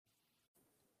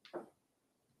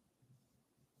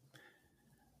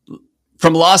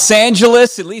From Los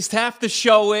Angeles, at least half the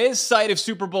show is, site of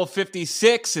Super Bowl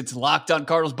 56. It's Locked on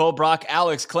Cardinals. Bo Brock,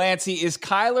 Alex Clancy. Is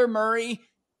Kyler Murray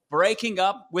breaking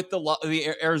up with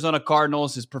the Arizona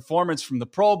Cardinals? His performance from the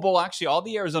Pro Bowl, actually all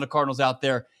the Arizona Cardinals out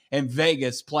there in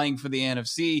Vegas playing for the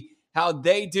NFC, how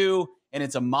they do, and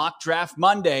it's a mock draft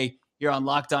Monday here on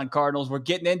Locked on Cardinals. We're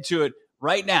getting into it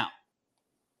right now.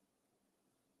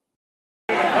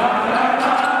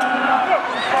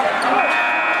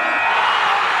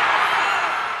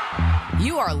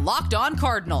 You are Locked on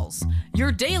Cardinals,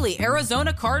 your daily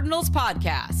Arizona Cardinals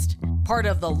podcast. Part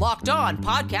of the Locked on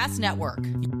Podcast Network.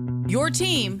 Your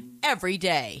team every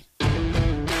day.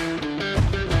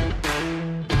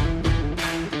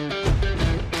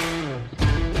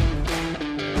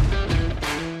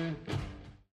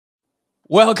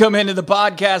 Welcome into the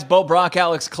podcast. Bo Brock,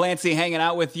 Alex Clancy hanging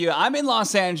out with you. I'm in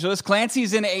Los Angeles.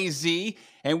 Clancy's in AZ,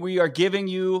 and we are giving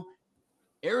you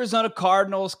Arizona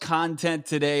Cardinals content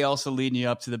today, also leading you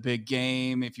up to the big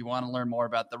game. If you want to learn more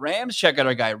about the Rams, check out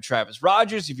our guy Travis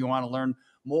Rogers. If you want to learn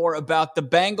more about the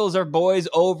Bengals, our boys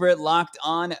over at Locked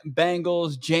on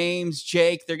Bengals, James,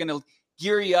 Jake, they're going to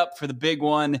gear you up for the big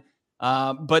one.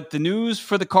 But the news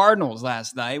for the Cardinals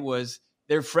last night was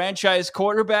their franchise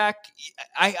quarterback.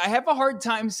 I have a hard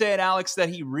time saying, Alex, that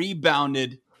he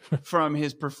rebounded from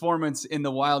his performance in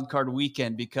the wild card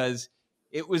weekend because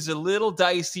it was a little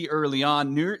dicey early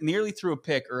on, nearly threw a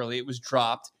pick early. It was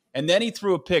dropped. And then he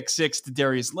threw a pick six to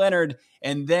Darius Leonard.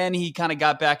 And then he kind of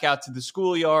got back out to the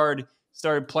schoolyard,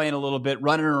 started playing a little bit,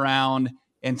 running around,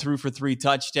 and threw for 3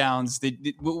 touchdowns.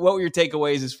 What were your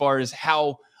takeaways as far as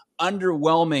how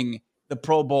underwhelming the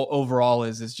Pro Bowl overall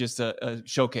is? It's just a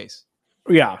showcase.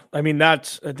 Yeah, I mean, I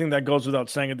think that goes without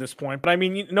saying at this point. But I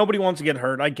mean, nobody wants to get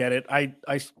hurt. I get it. I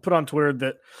put on Twitter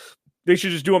that they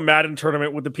should just do a Madden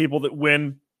tournament with the people that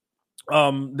win,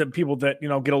 the people that,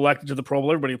 get elected to the Pro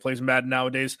Bowl. Everybody plays Madden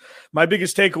nowadays. My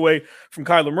biggest takeaway from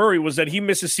Kyler Murray was that he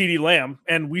misses CeeDee Lamb,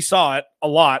 and we saw it a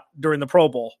lot during the Pro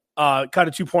Bowl. Kind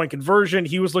of 2-point conversion.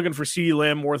 He was looking for CeeDee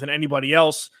Lamb more than anybody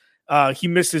else. He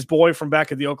missed his boy from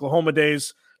back at the Oklahoma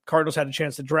days. Cardinals had a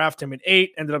chance to draft him at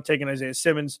 8, ended up taking Isaiah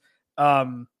Simmons.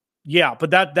 But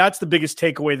that's the biggest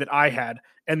takeaway that I had,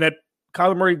 and that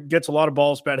Kyler Murray gets a lot of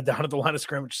balls batted down at the line of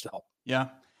scrimmage still. Yeah.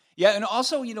 And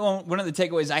also, one of the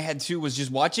takeaways I had too was just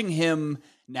watching him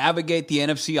navigate the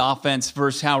NFC offense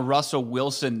versus how Russell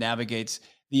Wilson navigates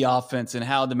the offense and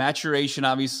how the maturation,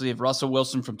 obviously, of Russell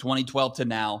Wilson from 2012 to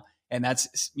now. And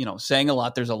that's, saying a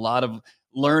lot. There's a lot of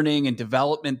learning and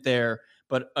development there.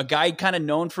 But a guy kind of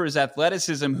known for his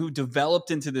athleticism who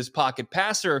developed into this pocket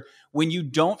passer, when you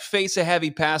don't face a heavy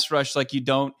pass rush like you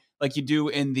do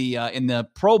in the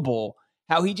Pro Bowl,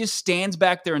 how he just stands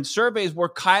back there and surveys, where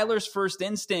Kyler's first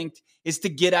instinct is to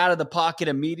get out of the pocket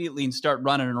immediately and start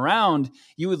running around.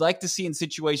 You would like to see in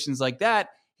situations like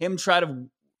that, him try to,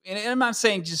 and I'm not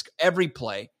saying just every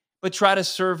play, but try to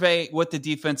survey what the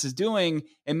defense is doing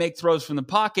and make throws from the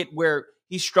pocket, where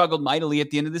he struggled mightily at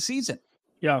the end of the season.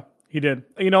 Yeah, he did.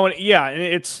 And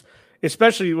it's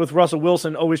especially with Russell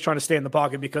Wilson always trying to stay in the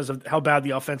pocket because of how bad the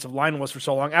offensive line was for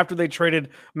so long. After they traded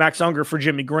Max Unger for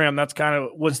Jimmy Graham, that's kind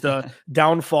of was the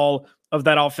downfall of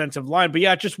that offensive line. But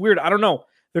yeah, it's just weird. I don't know.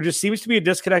 There just seems to be a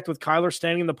disconnect with Kyler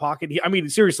standing in the pocket.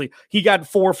 Seriously, he got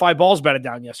 4 or 5 balls batted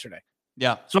down yesterday.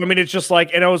 Yeah. So, it's just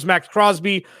like, and it was Max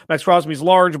Crosby. Max Crosby's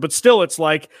large, but still, it's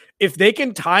like, if they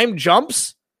can time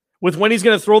jumps with when he's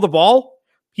going to throw the ball,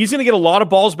 he's going to get a lot of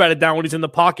balls batted down when he's in the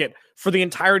pocket for the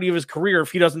entirety of his career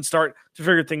if he doesn't start to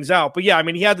figure things out. But yeah,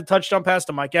 he had the touchdown pass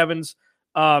to Mike Evans.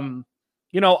 I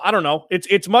don't know.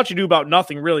 It's much ado about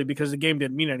nothing, really, because the game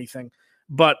didn't mean anything.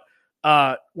 But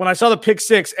when I saw the pick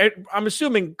six, I'm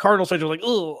assuming Cardinals fans are like,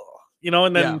 ugh,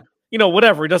 and then,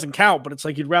 whatever, it doesn't count. But it's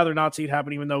like you'd rather not see it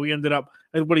happen, even though he ended up,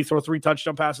 what he throw 3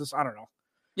 touchdown passes? I don't know.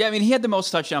 Yeah, he had the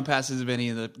most touchdown passes of any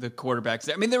of the quarterbacks.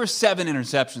 There were 7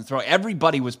 interceptions thrown.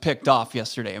 Everybody was picked off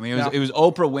yesterday. It was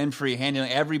Oprah Winfrey handling.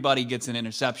 Everybody gets an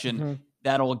interception. Mm-hmm.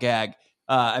 That old gag.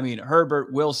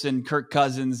 Herbert, Wilson, Kirk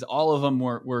Cousins, all of them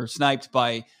were sniped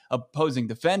by opposing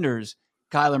defenders.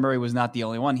 Kyler Murray was not the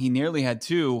only one. He nearly had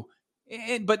 2.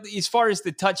 But as far as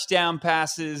the touchdown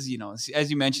passes,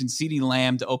 as you mentioned, CeeDee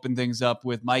Lamb to open things up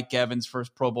with Mike Evans'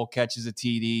 first Pro Bowl catch as a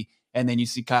TD, and then you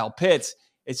see Kyle Pitts.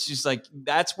 It's just like,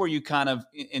 that's where you kind of,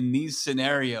 in these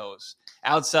scenarios,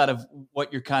 outside of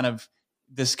what you're kind of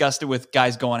disgusted with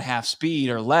guys going half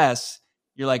speed or less,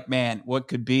 you're like, man, what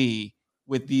could be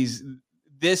with these?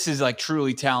 This is like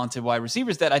truly talented wide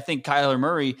receivers that I think Kyler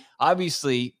Murray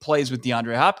obviously plays with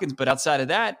DeAndre Hopkins. But outside of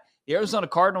that, the Arizona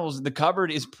Cardinals, the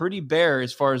cupboard is pretty bare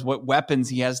as far as what weapons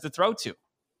he has to throw to.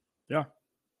 Yeah.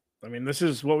 I mean, this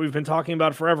is what we've been talking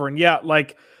about forever. And yeah,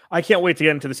 like, I can't wait to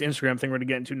get into this Instagram thing we're going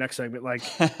to get into next segment. Like,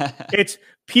 it's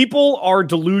people are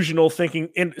delusional thinking.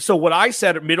 And so what I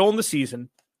said at middle in the season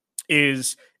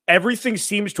is everything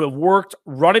seems to have worked.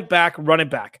 Run it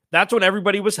back. That's when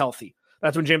everybody was healthy.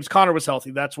 That's when James Conner was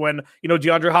healthy. That's when,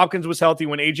 DeAndre Hopkins was healthy,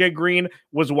 when AJ Green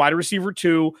was wide receiver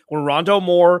 2, when Rondo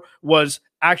Moore was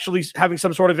actually having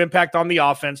some sort of impact on the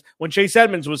offense, when Chase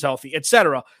Edmonds was healthy,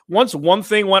 etc. Once one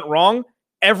thing went wrong,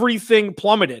 everything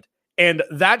plummeted. And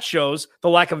that shows the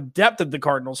lack of depth that the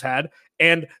Cardinals had.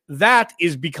 And that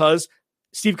is because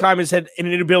Steve Keim has had an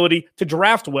inability to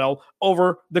draft well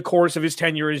over the course of his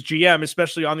tenure as GM,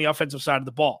 especially on the offensive side of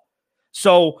the ball.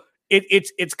 So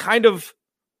it's kind of,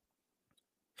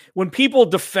 when people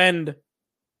defend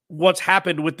what's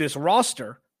happened with this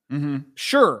roster,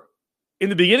 sure, in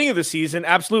the beginning of the season,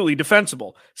 absolutely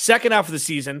defensible. Second half of the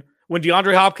season, when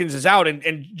DeAndre Hopkins is out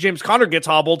and James Conner gets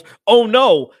hobbled, oh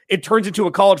no, it turns into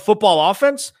a college football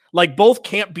offense. Like, both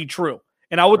can't be true.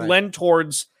 And I would lend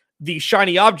towards the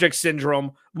shiny object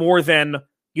syndrome more than,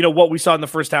 what we saw in the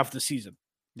first half of the season.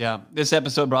 Yeah. This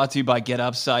episode brought to you by Get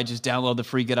Upside. Just download the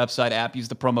free Get Upside app. Use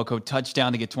the promo code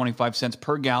touchdown to get 25 cents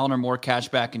per gallon or more cash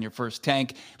back in your first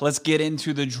tank. Let's get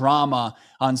into the drama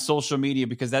on social media,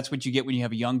 because that's what you get when you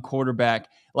have a young quarterback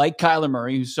like Kyler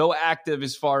Murray, who's so active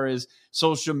as far as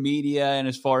social media and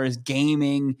as far as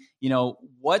gaming.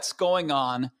 What's going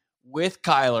on with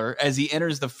Kyler as he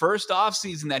enters the first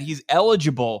offseason that he's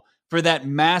eligible for that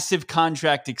massive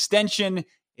contract extension?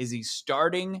 Is he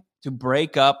starting to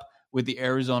break up with the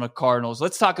Arizona Cardinals?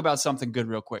 Let's talk about something good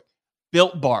real quick.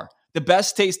 Built Bar, the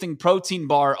best tasting protein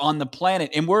bar on the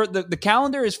planet. And the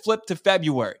calendar is flipped to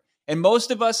February. And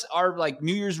most of us are like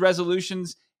New Year's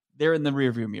resolutions. They're in the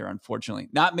rearview mirror, unfortunately.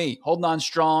 Not me. Holding on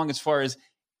strong as far as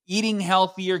eating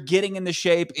healthier, getting into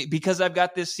shape, because I've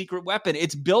got this secret weapon.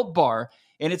 It's Built Bar,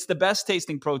 and it's the best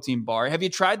tasting protein bar. Have you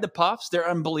tried the puffs? They're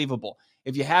unbelievable.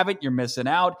 If you haven't, you're missing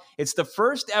out. It's the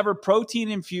first ever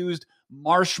protein-infused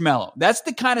marshmallow. That's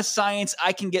the kind of science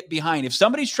I can get behind. If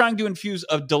somebody's trying to infuse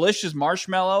a delicious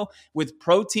marshmallow with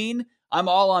protein, I'm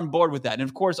all on board with that. And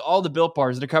of course, all the Built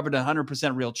Bars that are covered in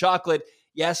 100% real chocolate.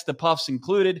 Yes, the puffs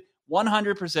included.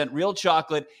 100% real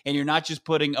chocolate, and you're not just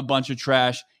putting a bunch of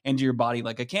trash into your body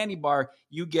like a candy bar.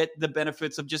 You get the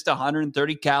benefits of just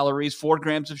 130 calories, 4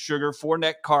 grams of sugar, 4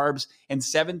 net carbs, and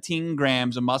 17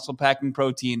 grams of muscle-packing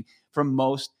protein from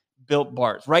most Built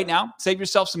Bars. Right now, save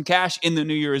yourself some cash in the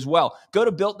new year as well. Go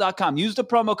to Built.com. Use the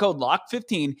promo code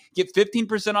LOCKED15. Get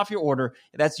 15% off your order.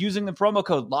 That's using the promo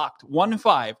code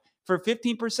LOCKED15 for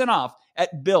 15% off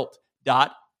at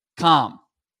Built.com.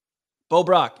 Bo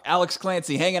Brock, Alex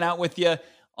Clancy hanging out with you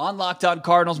on Locked On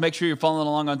Cardinals. Make sure you're following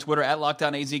along on Twitter at Locked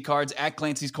On AZ Cards, at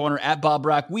Clancy's Corner, at Bob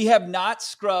Brock. We have not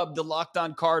scrubbed the Locked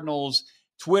On Cardinals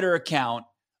Twitter account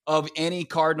of any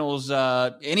Cardinals,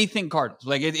 anything Cardinals.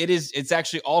 Like it's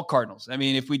actually all Cardinals. I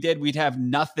mean, if we did, we'd have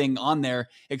nothing on there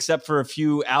except for a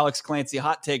few Alex Clancy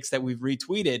hot takes that we've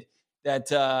retweeted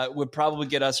that would probably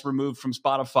get us removed from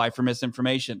Spotify for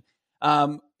misinformation.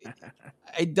 I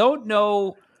don't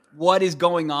know what is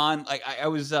going on. Like I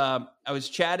was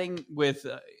chatting with,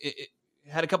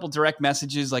 had a couple direct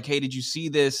messages like, hey, did you see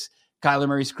this? Kyler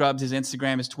Murray scrubbed his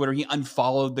Instagram, his Twitter. He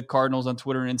unfollowed the Cardinals on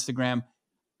Twitter and Instagram.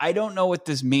 I don't know what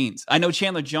this means. I know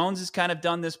Chandler Jones has kind of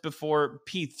done this before.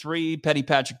 P3, Petty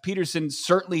Patrick Peterson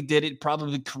certainly did it,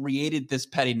 probably created this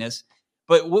pettiness.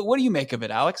 But what do you make of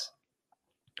it, Alex?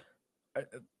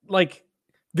 Like,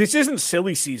 this isn't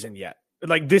silly season yet.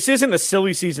 Like, this isn't a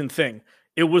silly season thing.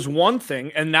 It was one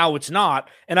thing, and now it's not.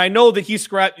 And I know that he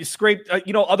scraped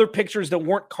other pictures that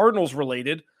weren't Cardinals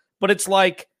related, but it's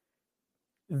like,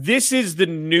 this is the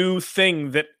new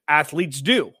thing that athletes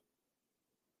do.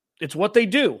 It's what they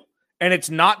do. And it's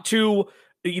not to,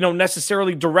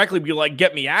 necessarily directly be like,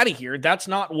 get me out of here. That's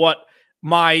not what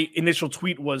my initial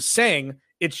tweet was saying.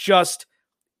 It's just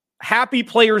happy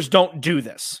players don't do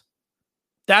this.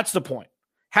 That's the point.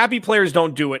 Happy players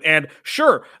don't do it. And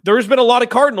sure, there's been a lot of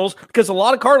Cardinals, because a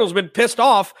lot of Cardinals have been pissed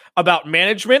off about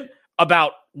management,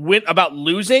 about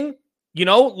losing,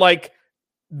 like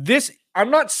this. I'm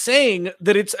not saying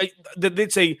that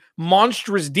it's a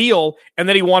monstrous deal and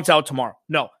that he wants out tomorrow.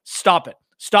 No, stop it.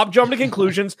 Stop jumping to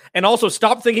conclusions, and also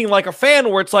stop thinking like a fan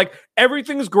where it's like,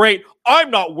 everything's great. I'm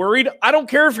not worried. I don't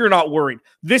care if you're not worried.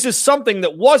 This is something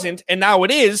that wasn't, and now it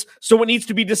is, so it needs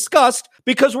to be discussed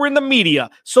because we're in the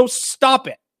media. So stop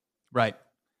it. Right.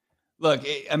 Look,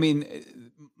 I mean,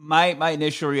 my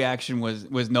initial reaction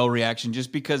was no reaction,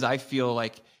 just because I feel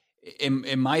like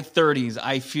in my 30s,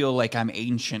 I feel like I'm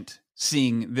ancient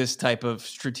seeing this type of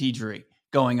strategery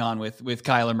going on with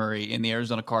Kyler Murray in the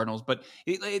Arizona Cardinals, but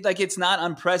it's not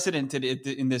unprecedented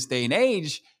in this day and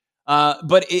age.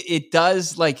 But it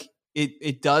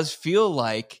does feel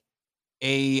like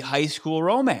a high school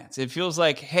romance. It feels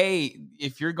like, hey,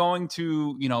 if you're going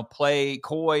to, play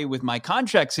coy with my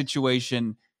contract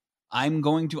situation, I'm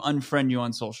going to unfriend you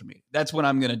on social media. That's what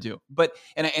I'm going to do. But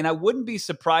and I wouldn't be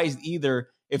surprised either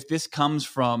if this comes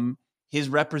from his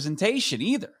representation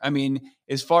either. I mean,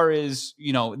 as far as,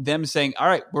 them saying, all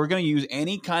right, we're going to use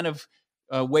any kind of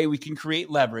way we can create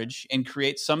leverage and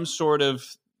create some sort of,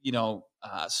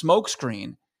 smoke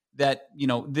screen that,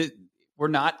 we're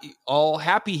not all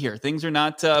happy here. Things are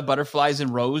not butterflies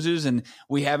and roses, and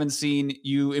we haven't seen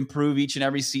you improve each and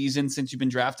every season since you've been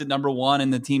drafted number one,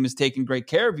 and the team has taken great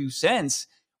care of you since.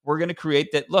 We're going to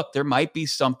create that. Look, there might be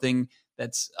something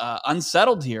that's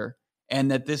unsettled here,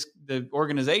 and that the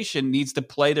organization needs to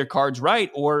play their cards right,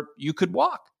 or you could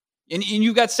walk. And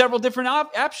you got several different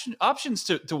options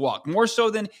to walk, more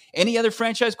so than any other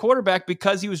franchise quarterback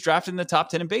because he was drafted in the top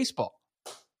 10 in baseball.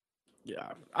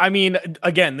 Yeah. I mean,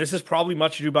 again, this is probably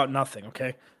much ado about nothing,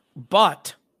 okay?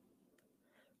 But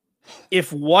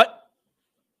if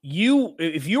you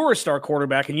were a star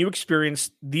quarterback and you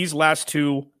experienced these last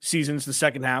two seasons, the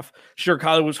second half, sure,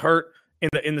 Kyler was hurt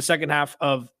in the second half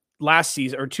of last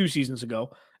season or 2 seasons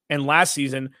ago, and last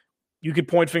season you could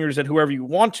point fingers at whoever you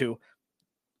want to.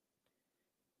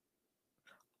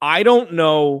 I don't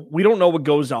know. We don't know what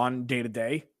goes on day to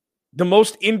day. The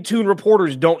most in-tune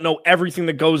reporters don't know everything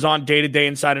that goes on day to day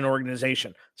inside an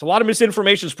organization. It's a lot of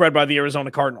misinformation spread by the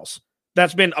Arizona Cardinals.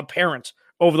 That's been apparent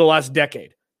over the last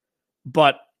decade.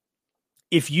 But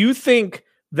if you think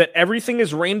that everything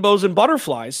is rainbows and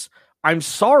butterflies, I'm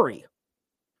sorry.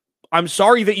 I'm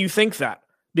sorry that you think that,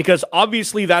 because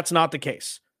obviously that's not the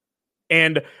case.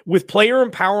 And with player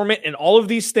empowerment and all of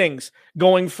these things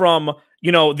going from,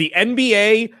 the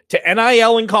NBA to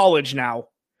NIL in college now,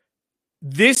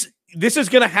 this is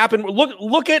going to happen.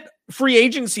 Look at free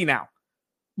agency now.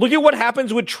 Look at what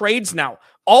happens with trades now.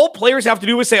 All players have to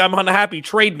do is say, I'm unhappy,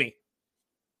 trade me.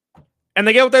 And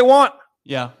they get what they want.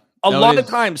 Yeah. A lot of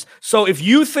times. So if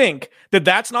you think that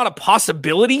that's not a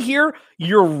possibility here,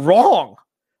 you're wrong.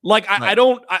 Like, I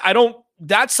don't,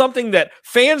 that's something that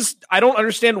fans, I don't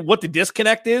understand what the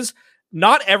disconnect is.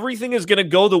 Not everything is going to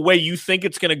go the way you think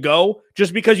it's going to go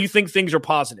just because you think things are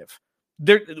positive.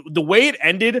 The way it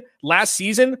ended last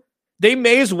season, they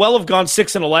may as well have gone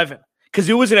 6-11 because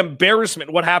it was an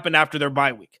embarrassment what happened after their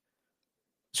bye week.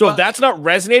 So if that's not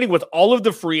resonating with all of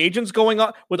the free agents going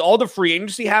on, with all the free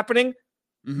agency happening,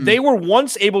 they were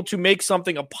once able to make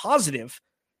something a positive,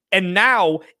 and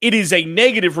now it is a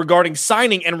negative regarding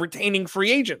signing and retaining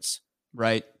free agents.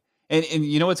 Right. And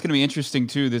you know what's going to be interesting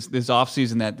too, this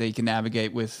offseason that they can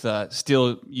navigate with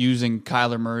still using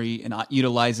Kyler Murray and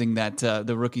utilizing that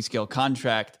the rookie scale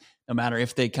contract, no matter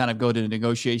if they kind of go to the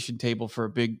negotiation table for a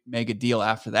big mega deal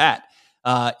after that,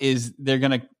 is they're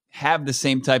going to have the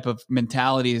same type of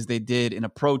mentality as they did in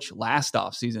approach last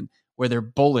offseason, where they're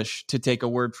bullish, to take a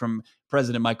word from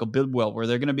President Michael Bidwell, where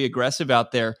they're going to be aggressive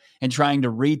out there and trying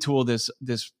to retool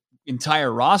this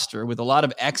entire roster with a lot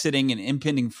of exiting and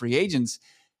impending free agents.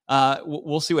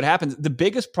 We'll see what happens. The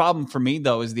biggest problem for me,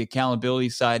 though, is the accountability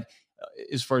side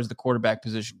as far as the quarterback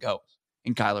position goes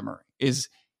in Kyler Murray. Is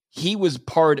he was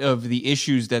part of the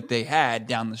issues that they had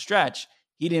down the stretch.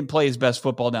 He didn't play his best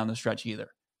football down the stretch either.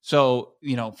 So,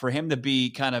 for him to be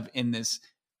kind of in this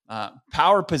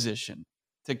power position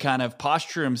to kind of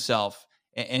posture himself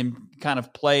and kind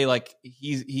of play like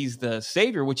he's the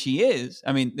savior, which he is.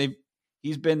 I mean,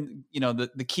 he's been,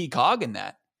 the key cog in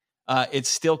that. It's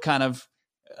still kind of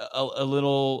a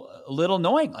little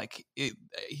annoying, like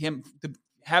him to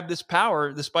have this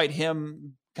power despite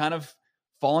him kind of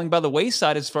falling by the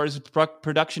wayside as far as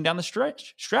production down the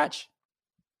stretch.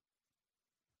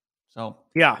 So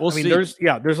yeah, we'll see. There's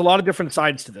a lot of different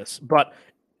sides to this, but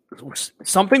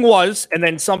something was, and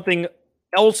then something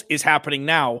else is happening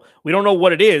now. We don't know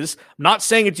what it is. I'm not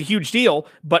saying it's a huge deal,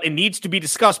 but it needs to be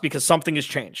discussed because something has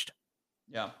changed.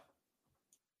 Yeah.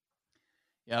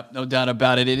 Yep, no doubt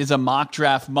about it. It is a mock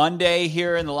draft Monday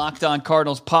here in the Locked On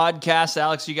Cardinals podcast.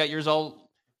 Alex, you got yours all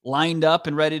lined up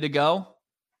and ready to go?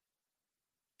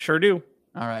 Sure do.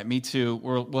 All right, me too.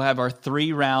 We'll have our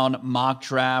 3-round mock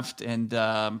draft, and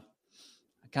I'm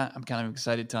kind of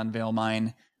excited to unveil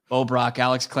mine. Bo Brock,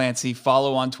 Alex Clancy.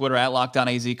 Follow on Twitter at Locked On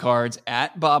AZ Cards,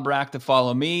 at Bob Rack to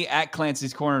follow me, at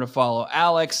Clancy's Corner to follow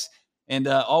Alex, and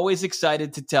always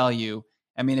excited to tell you,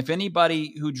 I mean, if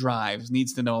anybody who drives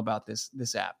needs to know about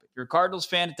this app. If you're a Cardinals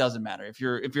fan, it doesn't matter. If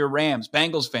you're a Rams,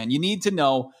 Bengals fan, you need to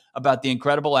know about the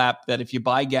incredible app that if you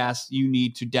buy gas, you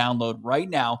need to download right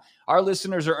now. Our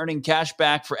listeners are earning cash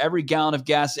back for every gallon of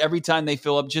gas every time they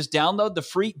fill up. Just download the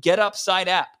free Get Upside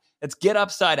app. That's Get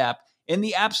Upside app in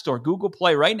the App Store, Google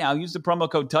Play right now. Use the promo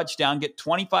code Touchdown. Get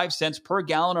 25 cents per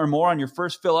gallon or more on your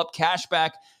first fill up. Cash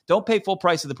back. Don't pay full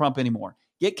price at the pump anymore.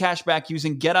 Get cash back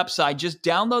using Get Upside. Just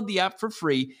download the app for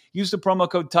free. Use the promo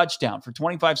code Touchdown for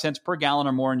 25 cents per gallon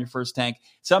or more in your first tank.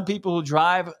 Some people who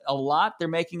drive a lot, they're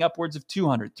making upwards of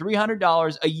 $200,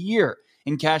 $300 a year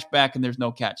in cash back, and there's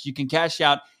no catch. You can cash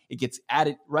out. It gets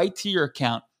added right to your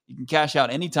account. You can cash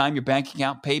out anytime, your bank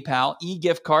account, PayPal,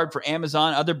 e-gift card for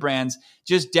Amazon, other brands.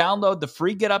 Just download the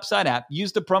free Get Upside app.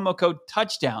 Use the promo code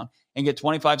Touchdown and get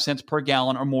 25 cents per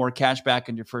gallon or more cash back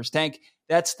in your first tank.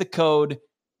 That's the code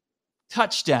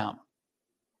Touchdown.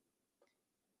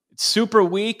 It's Super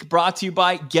Week brought to you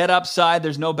by Get Upside.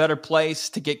 There's no better place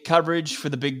to get coverage for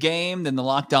the big game than the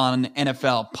Locked On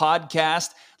NFL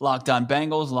podcast. Locked On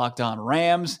Bengals, Locked On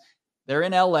Rams. They're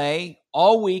in LA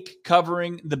all week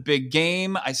covering the big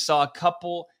game. I saw a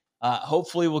couple.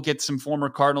 Hopefully we'll get some former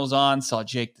Cardinals on. Saw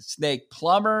Jake the Snake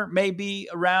Plummer maybe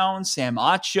around. Sam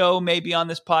Acho maybe on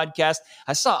this podcast.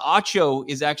 I saw Acho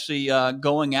is actually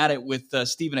going at it with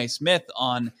Stephen A. Smith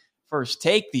on First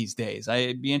Take these days.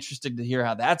 I'd be interested to hear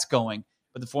how that's going.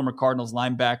 But the former Cardinals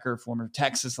linebacker, former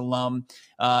Texas alum,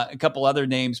 a couple other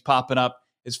names popping up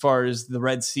as far as the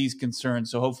Red Sea is concerned.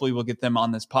 So hopefully we'll get them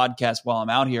on this podcast while I'm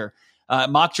out here.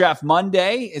 Mock Draft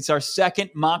Monday. It's our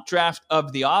second mock draft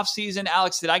of the offseason.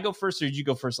 Alex, did I go first or did you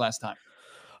go first last time?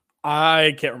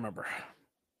 I can't remember.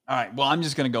 All right. Well, I'm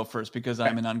just going to go first because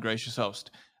I'm an ungracious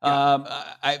host.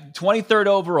 23rd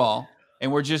overall,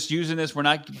 and we're just using this. We're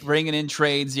not bringing in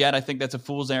trades yet. I think that's a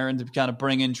fool's errand to kind of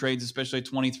bring in trades, especially at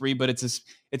 23, but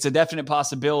it's a definite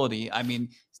possibility. I mean,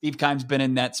 Steve Keim's been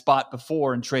in that spot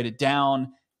before and traded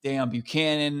down. Deion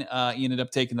Buchanan, he ended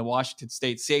up taking the Washington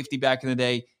State safety back in the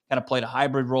day. Kind of played a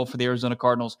hybrid role for the Arizona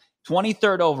Cardinals.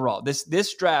 23rd overall.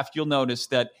 This draft, you'll notice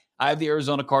that I have the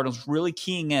Arizona Cardinals really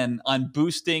keying in on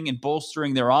boosting and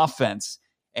bolstering their offense.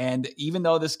 And even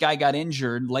though this guy got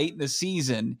injured late in the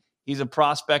season, he's a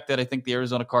prospect that I think the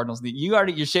Arizona Cardinals need.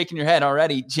 You're shaking your head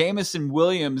already. Jameson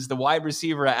Williams, the wide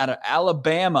receiver out of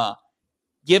Alabama,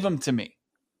 give him to me.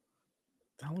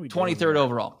 23rd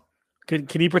overall. Can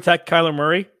he protect Kyler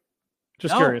Murray?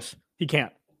 Just curious. He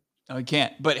can't. No, he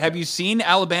can't. But have you seen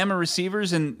Alabama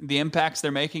receivers and the impacts they're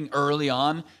making early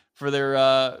on for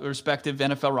their respective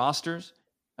NFL rosters?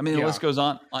 I mean, the list goes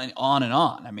on and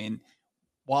on. I mean,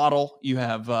 Waddle, you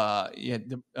had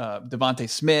Devontae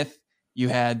Smith, you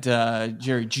had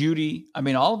Jerry Jeudy. I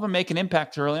mean, all of them make an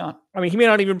impact early on. I mean, he may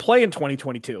not even play in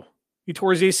 2022. He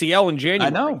tore his ACL in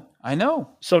January. I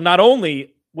know. So not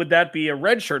only would that be a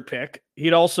redshirt pick, that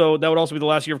would also be the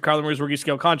last year of Kyler Murray's rookie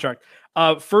scale contract.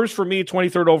 First for me,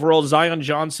 23rd overall, Zion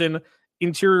Johnson,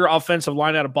 interior offensive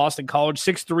line out of Boston College,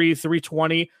 6'3",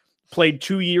 320, played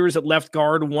 2 years at left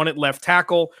guard, 1 at left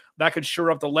tackle. That could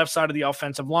shore up the left side of the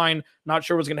offensive line. Not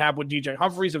sure what's going to happen with DJ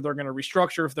Humphries, if they're going to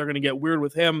restructure, if they're going to get weird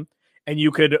with him. And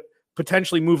you could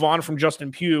potentially move on from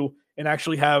Justin Pugh and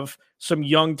actually have some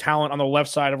young talent on the left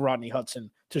side of Rodney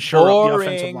Hudson to shore up the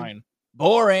offensive line.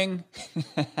 Boring.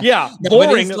 Yeah,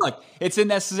 boring. Look, it's a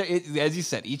necessary. As you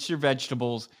said, eat your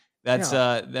vegetables.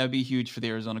 That'd be huge for the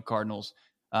Arizona Cardinals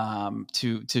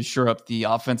to shore up the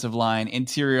offensive line,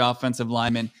 interior offensive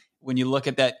lineman. When you look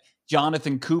at that,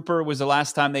 Jonathan Cooper was the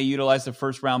last time they utilized a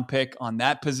first-round pick on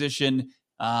that position.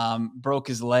 Broke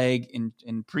his leg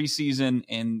in preseason,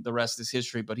 and the rest is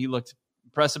history. But he looked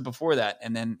impressive before that,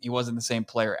 and then he wasn't the same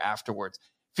player afterwards.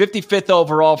 55th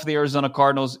overall for the Arizona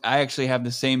Cardinals. I actually have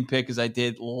the same pick as I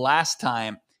did last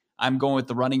time. I'm going with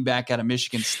the running back out of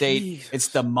Michigan State. Jeez. It's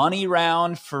the money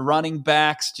round for running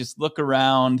backs. Just look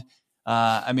around.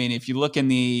 I mean, if you look at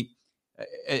the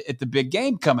big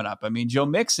game coming up, I mean, Joe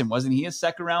Mixon, wasn't he a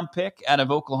second-round pick out of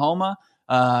Oklahoma?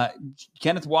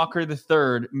 Kenneth Walker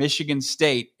III, Michigan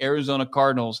State, Arizona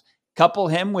Cardinals. Couple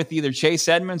him with either Chase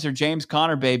Edmonds or James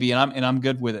Conner, baby, and I'm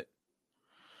good with it.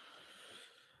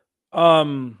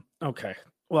 Okay.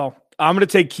 Well, I'm going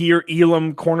to take Keir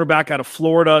Elam, cornerback out of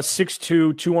Florida,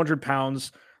 6'2", 200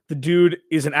 pounds. The dude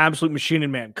is an absolute machine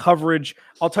in man coverage.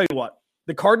 I'll tell you what,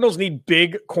 the Cardinals need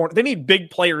they need big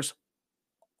players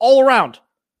all around.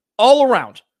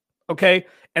 Okay.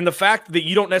 And the fact that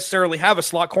you don't necessarily have a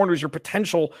slot corner as your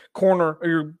potential corner or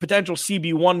your potential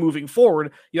CB1 moving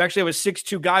forward, you actually have a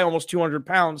 6'2" guy, almost 200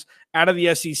 pounds out of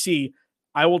the SEC.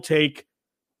 I will take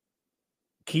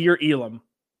Keir Elam,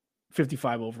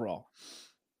 55 overall.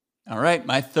 All right,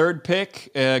 my third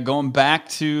pick, going back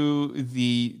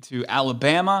to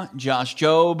Alabama, Josh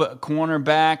Jobe,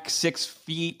 cornerback, 6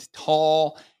 feet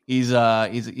tall. He's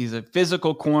a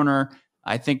physical corner.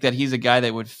 I think that he's a guy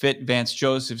that would fit Vance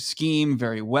Joseph's scheme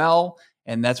very well,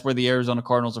 and that's where the Arizona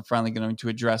Cardinals are finally going to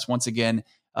address once again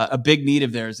a big need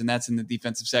of theirs, and that's in the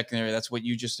defensive secondary. That's what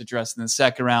you just addressed in the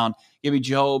second round. Give me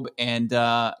Jobe, and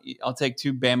I'll take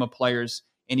 2 Bama players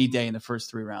any day in the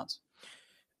first 3 rounds.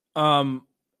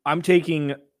 I'm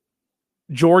taking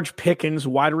George Pickens,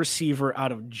 wide receiver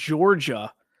out of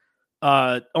Georgia.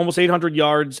 Almost 800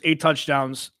 yards, 8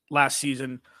 touchdowns last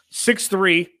season.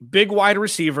 6'3", big wide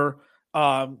receiver.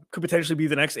 Could potentially be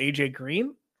the next AJ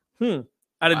Green.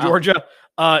 Out of Georgia.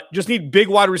 Just need big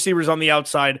wide receivers on the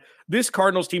outside. This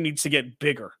Cardinals team needs to get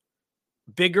bigger.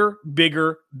 Bigger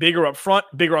up front,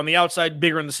 bigger on the outside,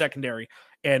 bigger in the secondary.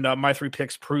 And my 3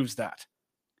 picks proves that.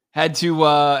 Had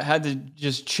to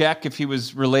just check if he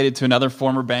was related to another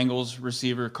former Bengals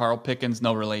receiver, Carl Pickens.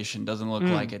 No relation. Doesn't look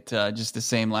like it. Just the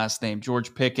same last name.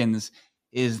 George Pickens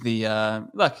is the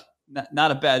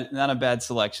not a bad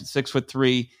selection.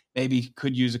 6'3", maybe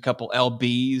could use a couple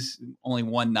LBs. Only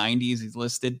 190s he's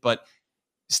listed, but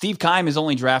Steve Keim has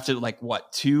only drafted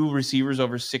 2 receivers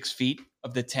over 6 feet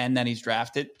of the 10 that he's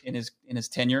drafted in his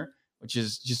tenure, which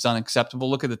is just unacceptable.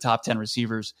 Look at the top 10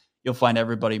 receivers. You'll find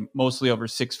everybody mostly over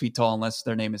 6 feet tall, unless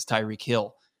their name is Tyreek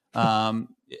Hill.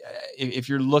 If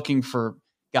you're looking for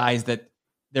guys that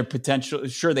their potential,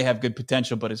 sure, they have good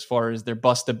potential, but as far as their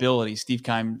bustability, Steve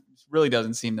Keim really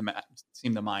doesn't seem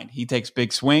to mind. He takes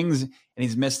big swings, and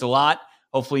he's missed a lot.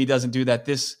 Hopefully he doesn't do that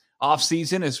this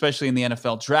offseason, especially in the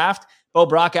NFL draft. Bo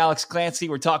Brock, Alex Clancy,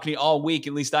 we're talking to you all week.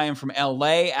 At least I am from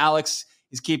LA. Alex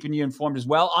is keeping you informed as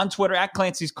well. On Twitter, at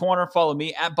Clancy's Corner. Follow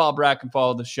me, at Bob Brack, and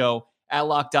follow the show at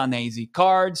Locked On AZ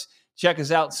Cards. Check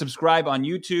us out. Subscribe on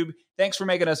YouTube. Thanks for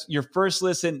making us your first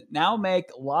listen. Now make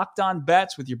Locked On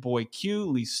Bets with your boy Q,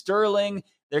 Lee Sterling.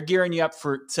 They're gearing you up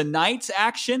for tonight's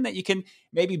action that you can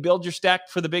maybe build your stack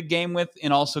for the big game with,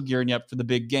 and also gearing you up for the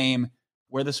big game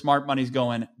where the smart money's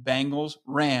going. Bengals,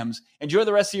 Rams. Enjoy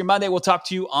the rest of your Monday. We'll talk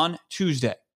to you on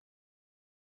Tuesday.